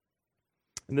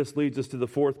 And this leads us to the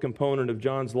fourth component of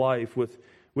John's life,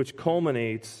 which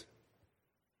culminates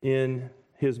in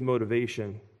his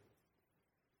motivation.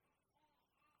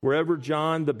 Wherever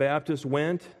John the Baptist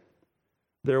went,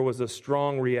 there was a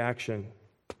strong reaction.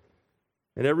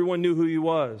 And everyone knew who he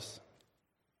was.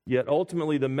 Yet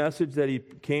ultimately, the message that he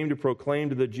came to proclaim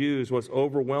to the Jews was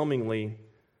overwhelmingly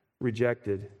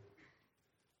rejected.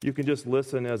 You can just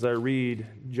listen as I read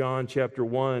John chapter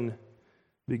 1,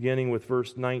 beginning with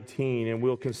verse 19, and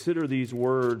we'll consider these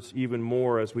words even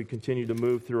more as we continue to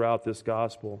move throughout this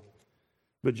gospel.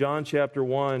 But John chapter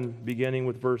 1, beginning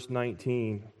with verse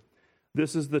 19.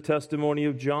 This is the testimony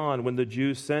of John when the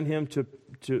Jews sent to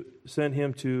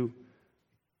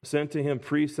him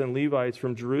priests and Levites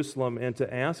from Jerusalem and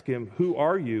to ask him, "Who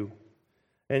are you?"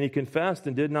 And he confessed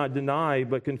and did not deny,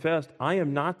 but confessed, "I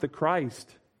am not the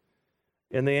Christ."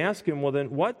 And they asked him, "Well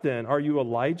then, what then? Are you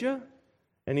Elijah?"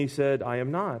 And he said, "I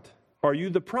am not." "Are you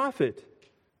the prophet?"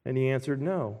 And he answered,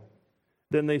 "No."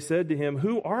 Then they said to him,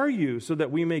 "Who are you, so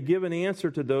that we may give an answer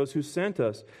to those who sent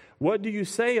us? What do you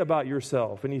say about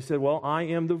yourself?" And he said, "Well, I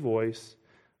am the voice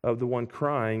of the one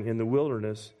crying in the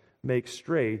wilderness, 'Make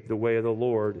straight the way of the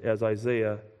Lord,' as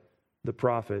Isaiah the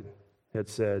prophet had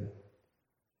said."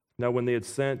 Now when they had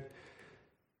sent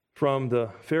from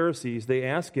the Pharisees, they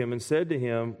asked him and said to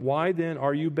him, "Why then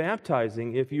are you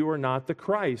baptizing if you are not the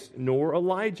Christ, nor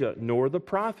Elijah, nor the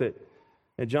prophet?"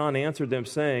 And John answered them,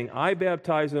 saying, "I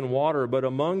baptize in water, but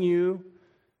among you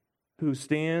who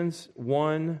stands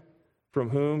one from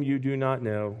whom you do not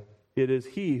know. It is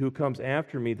he who comes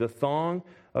after me, the thong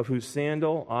of whose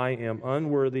sandal I am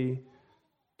unworthy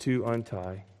to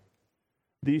untie."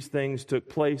 These things took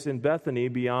place in Bethany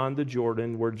beyond the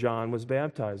Jordan where John was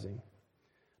baptizing.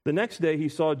 The next day he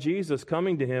saw Jesus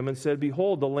coming to him and said,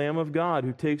 "Behold, the Lamb of God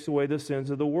who takes away the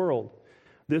sins of the world.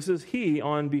 This is he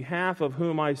on behalf of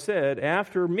whom I said,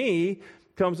 'After me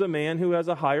comes a man who has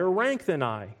a higher rank than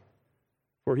I,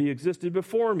 for he existed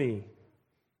before me.'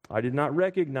 I did not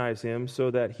recognize him,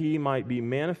 so that he might be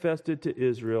manifested to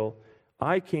Israel.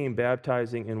 I came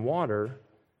baptizing in water."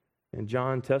 And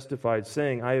John testified,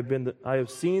 saying, I have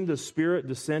seen the Spirit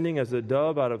descending as a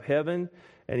dove out of heaven,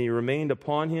 and he remained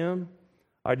upon him.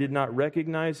 I did not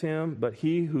recognize him, but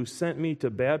he who sent me to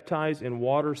baptize in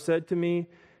water said to me,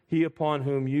 he upon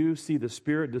whom you see the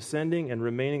Spirit descending and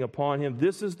remaining upon him,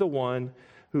 this is the one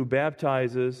who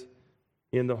baptizes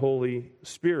in the Holy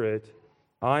Spirit.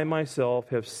 I myself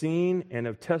have seen and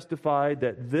have testified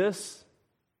that this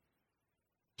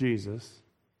Jesus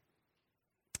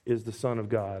is the Son of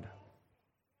God.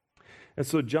 And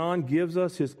so John gives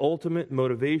us his ultimate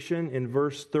motivation in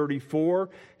verse 34.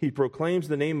 He proclaims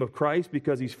the name of Christ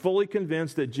because he's fully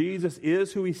convinced that Jesus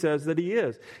is who he says that he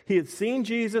is. He had seen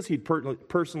Jesus. He'd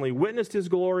personally witnessed his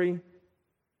glory.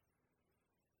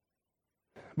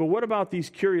 But what about these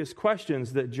curious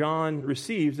questions that John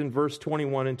receives in verse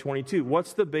 21 and 22?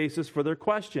 What's the basis for their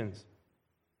questions?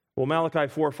 Well,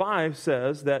 Malachi 4:5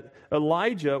 says that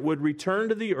Elijah would return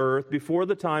to the earth before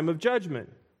the time of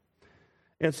judgment.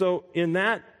 And so in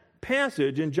that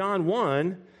passage in John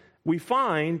 1, we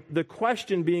find the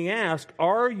question being asked,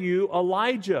 are you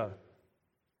Elijah?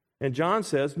 And John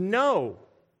says, no,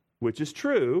 which is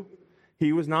true.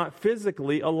 He was not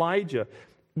physically Elijah.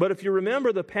 But if you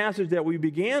remember the passage that we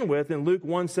began with in Luke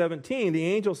 1:17, the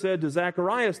angel said to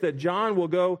Zacharias that John will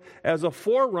go as a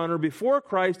forerunner before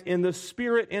Christ in the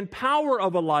spirit and power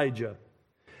of Elijah.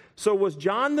 So was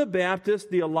John the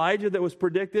Baptist the Elijah that was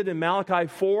predicted in Malachi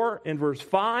 4 and verse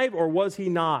 5, or was he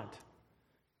not?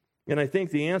 And I think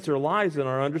the answer lies in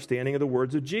our understanding of the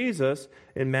words of Jesus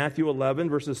in Matthew 11,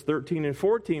 verses 13 and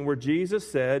 14, where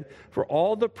Jesus said, for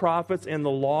all the prophets and the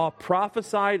law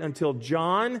prophesied until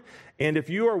John, and if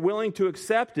you are willing to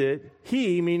accept it,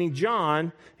 he, meaning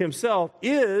John himself,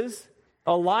 is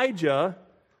Elijah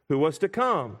who was to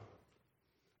come.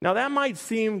 Now that might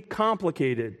seem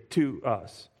complicated to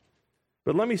us,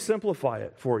 but let me simplify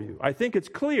it for you. I think it's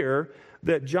clear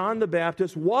that John the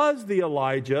Baptist was the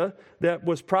Elijah that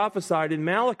was prophesied in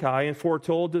Malachi and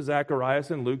foretold to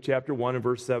Zacharias in Luke chapter 1 and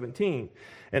verse 17.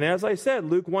 And as I said,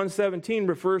 Luke 1:17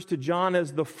 refers to John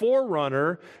as the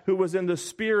forerunner who was in the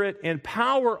spirit and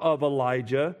power of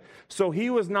Elijah. So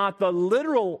he was not the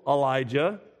literal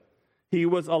Elijah. He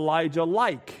was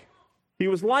Elijah-like. He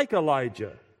was like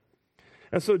Elijah.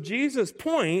 And so Jesus'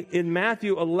 point in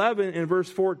Matthew 11 and verse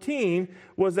 14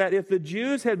 was that if the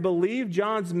Jews had believed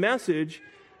John's message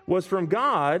was from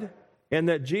God and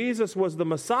that Jesus was the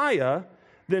Messiah,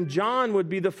 then John would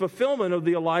be the fulfillment of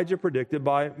the Elijah predicted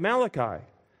by Malachi.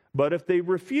 But if they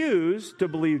refused to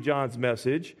believe John's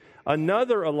message,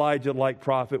 another Elijah-like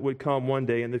prophet would come one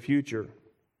day in the future.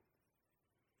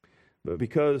 But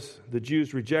because the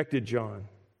Jews rejected John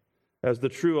as the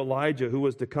true Elijah who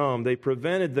was to come, they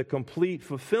prevented the complete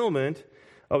fulfillment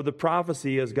of the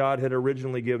prophecy as God had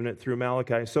originally given it through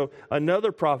Malachi. So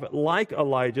another prophet like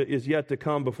Elijah is yet to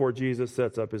come before Jesus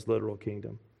sets up his literal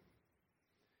kingdom.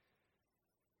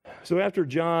 So after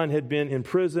John had been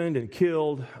imprisoned and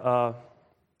killed,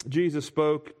 Jesus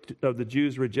spoke of the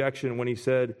Jews' rejection when he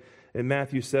said in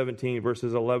Matthew 17,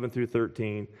 verses 11 through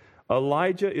 13,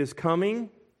 Elijah is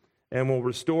coming and will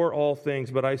restore all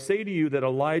things. But I say to you that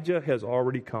Elijah has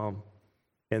already come,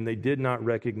 and they did not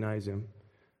recognize him,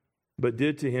 but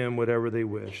did to him whatever they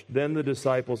wished. Then the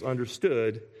disciples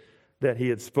understood that he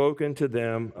had spoken to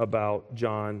them about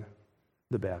John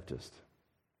the Baptist.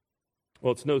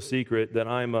 Well, it's no secret that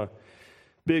I'm a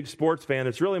big sports fan.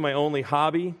 It's really my only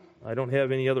hobby. I don't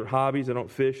have any other hobbies. I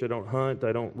don't fish. I don't hunt.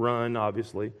 I don't run,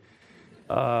 obviously.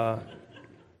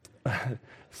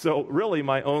 So really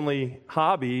my only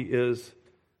hobby is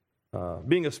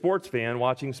being a sports fan,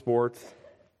 watching sports.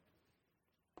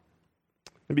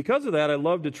 And because of that, I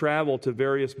love to travel to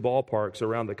various ballparks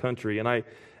around the country. And I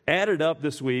added up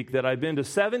this week that I've been to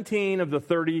 17 of the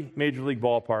 30 major league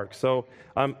ballparks. So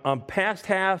I'm past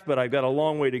half, but I've got a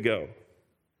long way to go.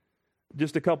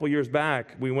 Just a couple years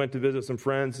back, we went to visit some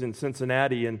friends in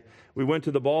Cincinnati, and we went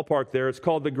to the ballpark there. It's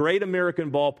called the Great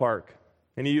American Ballpark.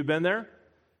 Any of you been there?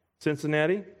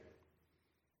 Cincinnati?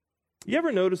 You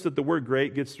ever notice that the word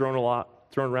great gets thrown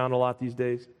around a lot these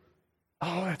days?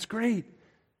 Oh, that's great.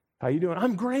 How you doing?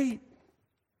 I'm great.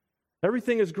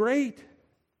 Everything is great.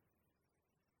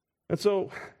 And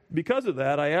so, because of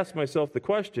that, I asked myself the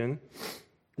question,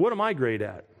 what am I great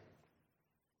at?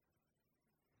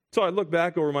 So I look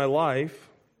back over my life.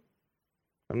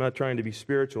 I'm not trying to be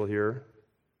spiritual here,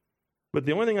 but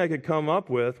the only thing I could come up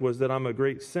with was that I'm a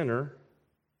great sinner.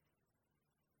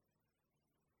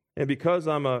 And because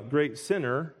I'm a great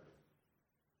sinner,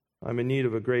 I'm in need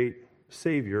of a great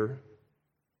Savior.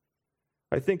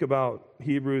 I think about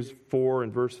Hebrews 4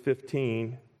 and verse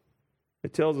 15.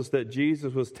 It tells us that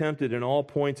Jesus was tempted in all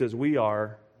points as we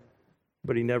are,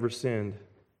 but he never sinned.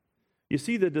 You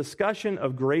see, the discussion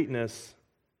of greatness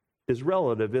is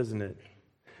relative, isn't it?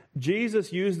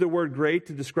 Jesus used the word great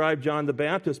to describe John the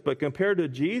Baptist, but compared to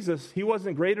Jesus, he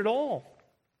wasn't great at all.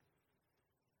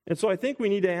 And so I think we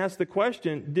need to ask the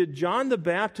question, did John the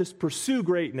Baptist pursue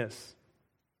greatness?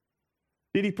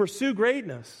 Did he pursue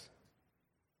greatness?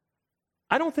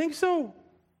 I don't think so.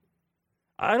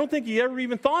 I don't think he ever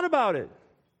even thought about it.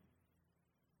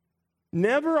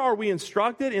 Never are we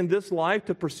instructed in this life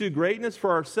to pursue greatness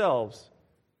for ourselves,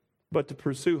 but to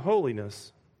pursue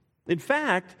holiness. In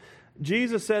fact,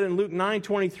 Jesus said in Luke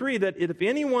 9:23 that if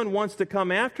anyone wants to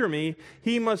come after me,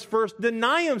 he must first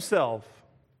deny himself,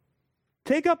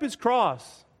 take up his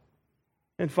cross,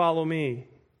 and follow me.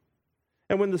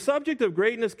 And when the subject of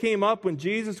greatness came up when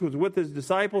Jesus was with his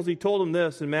disciples, he told them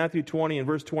this in Matthew 20 and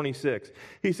verse 26.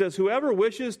 He says, "Whoever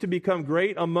wishes to become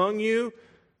great among you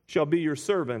shall be your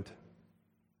servant."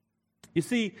 You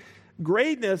see,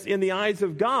 greatness in the eyes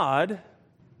of God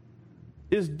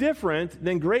is different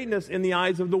than greatness in the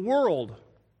eyes of the world.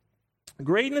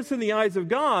 Greatness in the eyes of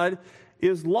God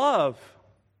is love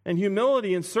and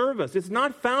humility and service. It's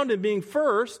not found in being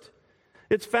first,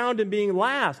 it's found in being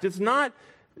last. It's not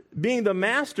being the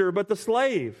master, but the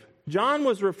slave. John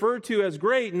was referred to as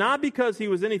great not because he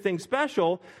was anything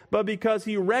special, but because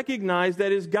he recognized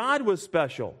that his God was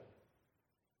special.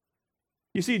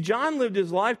 You see, John lived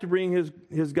his life to bring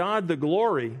his God the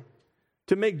glory,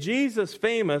 to make Jesus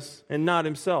famous and not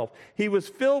himself. He was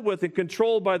filled with and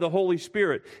controlled by the Holy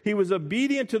Spirit. He was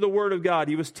obedient to the Word of God.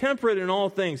 He was temperate in all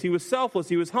things. He was selfless.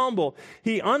 He was humble.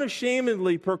 He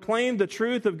unashamedly proclaimed the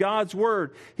truth of God's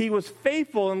Word. He was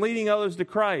faithful in leading others to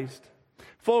Christ.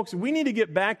 Folks, we need to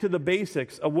get back to the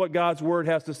basics of what God's Word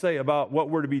has to say about what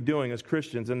we're to be doing as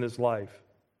Christians in this life.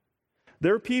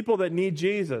 There are people that need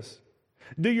Jesus.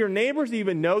 Do your neighbors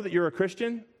even know that you're a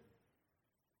Christian?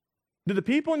 Do the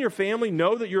people in your family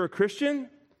know that you're a Christian?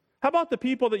 How about the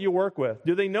people that you work with?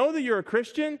 Do they know that you're a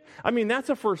Christian? I mean, that's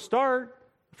a first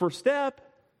step,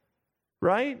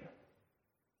 right?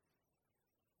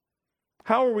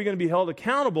 How are we going to be held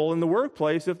accountable in the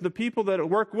workplace if the people that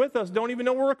work with us don't even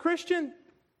know we're a Christian?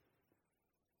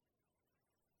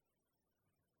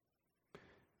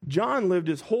 John lived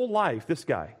his whole life, this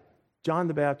guy, John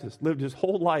the Baptist, lived his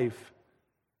whole life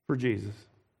for Jesus.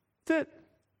 That's it.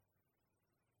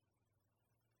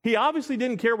 He obviously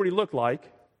didn't care what he looked like.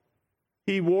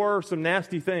 He wore some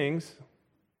nasty things.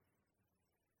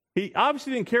 He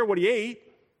obviously didn't care what he ate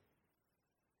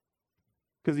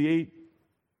because he ate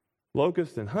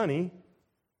locusts and honey.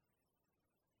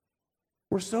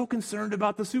 We're so concerned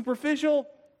about the superficial.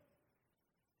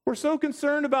 We're so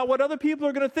concerned about what other people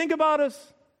are going to think about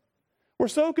us. We're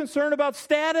so concerned about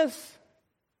status.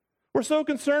 We're so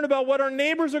concerned about what our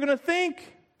neighbors are going to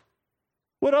think,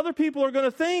 what other people are going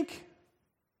to think.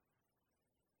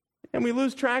 And we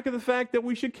lose track of the fact that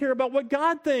we should care about what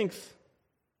God thinks.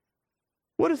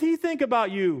 What does He think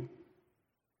about you?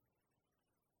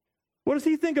 What does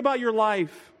He think about your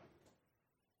life?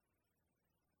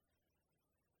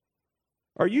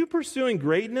 Are you pursuing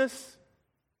greatness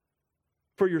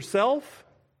for yourself?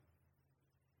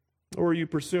 Or are you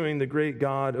pursuing the great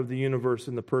God of the universe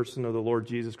in the person of the Lord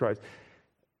Jesus Christ?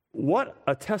 What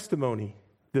a testimony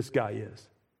this guy is.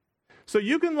 So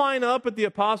you can line up at the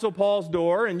Apostle Paul's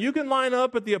door, and you can line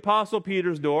up at the Apostle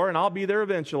Peter's door, and I'll be there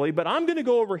eventually, but I'm going to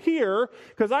go over here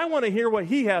because I want to hear what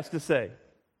he has to say.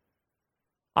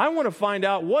 I want to find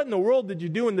out, what in the world did you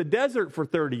do in the desert for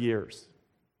 30 years?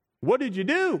 What did you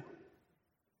do?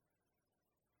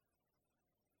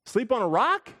 Sleep on a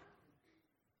rock?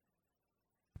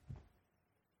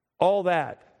 All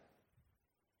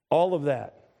of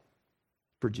that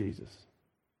for Jesus.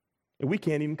 And we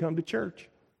can't even come to church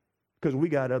because we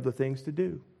got other things to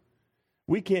do.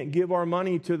 We can't give our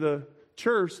money to the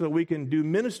church so that we can do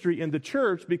ministry in the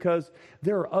church because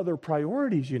there are other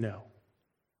priorities, you know.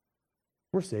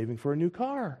 We're saving for a new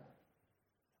car.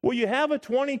 Well, you have a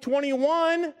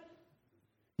 2021.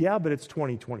 Yeah, but it's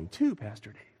 2022,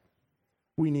 Pastor Dave.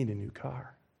 We need a new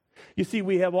car. You see,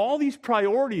 we have all these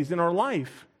priorities in our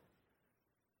life.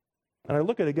 And I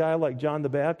look at a guy like John the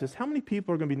Baptist, how many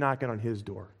people are going to be knocking on his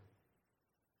door?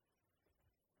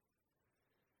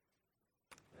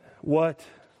 What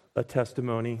a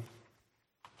testimony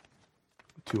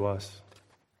to us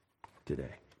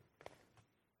today.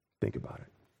 Think about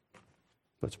it.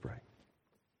 Let's pray.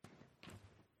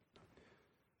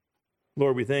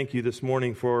 Lord, we thank you this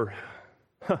morning for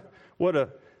what an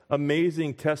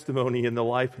amazing testimony in the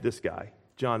life of this guy,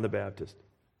 John the Baptist.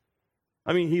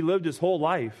 I mean, he lived his whole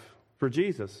life for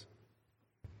Jesus.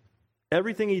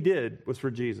 Everything he did was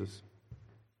for Jesus.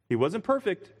 He wasn't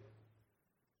perfect,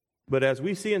 but as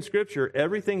we see in Scripture,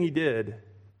 everything he did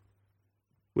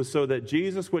was so that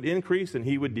Jesus would increase and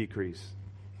he would decrease.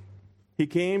 He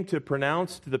came to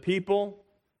pronounce to the people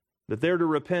that they're to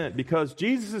repent because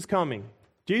Jesus is coming.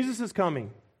 Jesus is coming.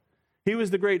 He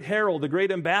was the great herald, the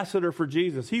great ambassador for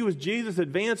Jesus. He was Jesus'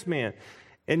 advance man.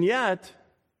 And yet,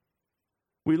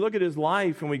 we look at his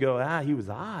life and we go, he was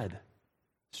odd.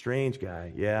 Strange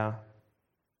guy. Yeah.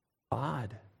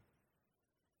 Odd.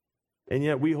 And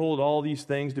yet we hold all these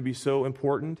things to be so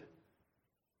important.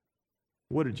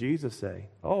 What did Jesus say?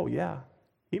 Oh, yeah,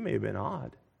 he may have been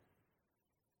odd,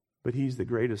 but he's the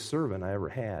greatest servant I ever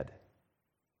had.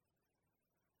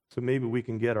 So maybe we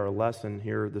can get our lesson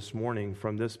here this morning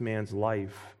from this man's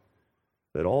life,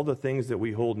 that all the things that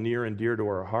we hold near and dear to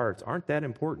our hearts aren't that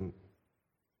important.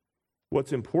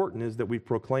 What's important is that we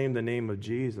proclaim the name of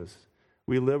Jesus.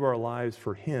 We live our lives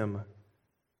for him.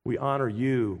 We honor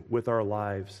you with our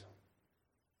lives.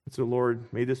 And so,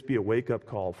 Lord, may this be a wake-up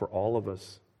call for all of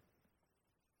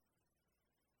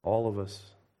us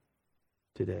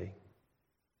today,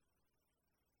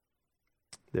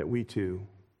 that we too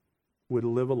would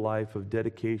live a life of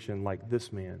dedication like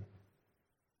this man,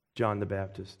 John the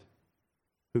Baptist,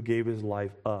 who gave his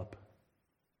life up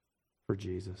for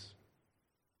Jesus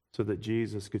so that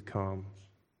Jesus could come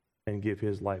and give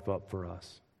his life up for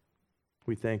us.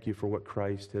 We thank you for what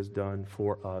Christ has done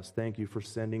for us. Thank you for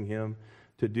sending him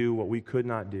to do what we could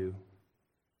not do,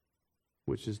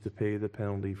 which is to pay the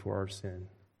penalty for our sin.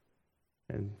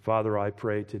 And Father, I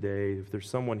pray today, if there's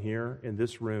someone here in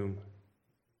this room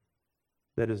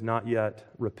that has not yet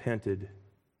repented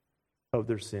of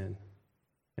their sin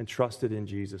and trusted in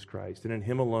Jesus Christ and in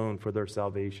him alone for their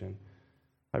salvation,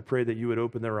 I pray that you would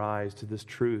open their eyes to this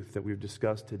truth that we've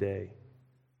discussed today,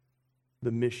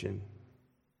 the mission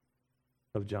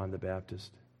of John the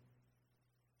Baptist.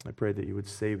 I pray that you would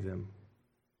save them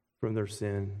from their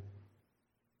sin,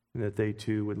 and that they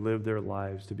too would live their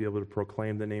lives to be able to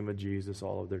proclaim the name of Jesus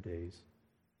all of their days.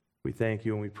 We thank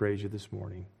you and we praise you this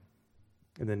morning.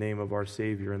 In the name of our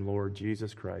Savior and Lord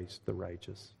Jesus Christ, the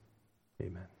righteous.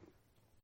 Amen.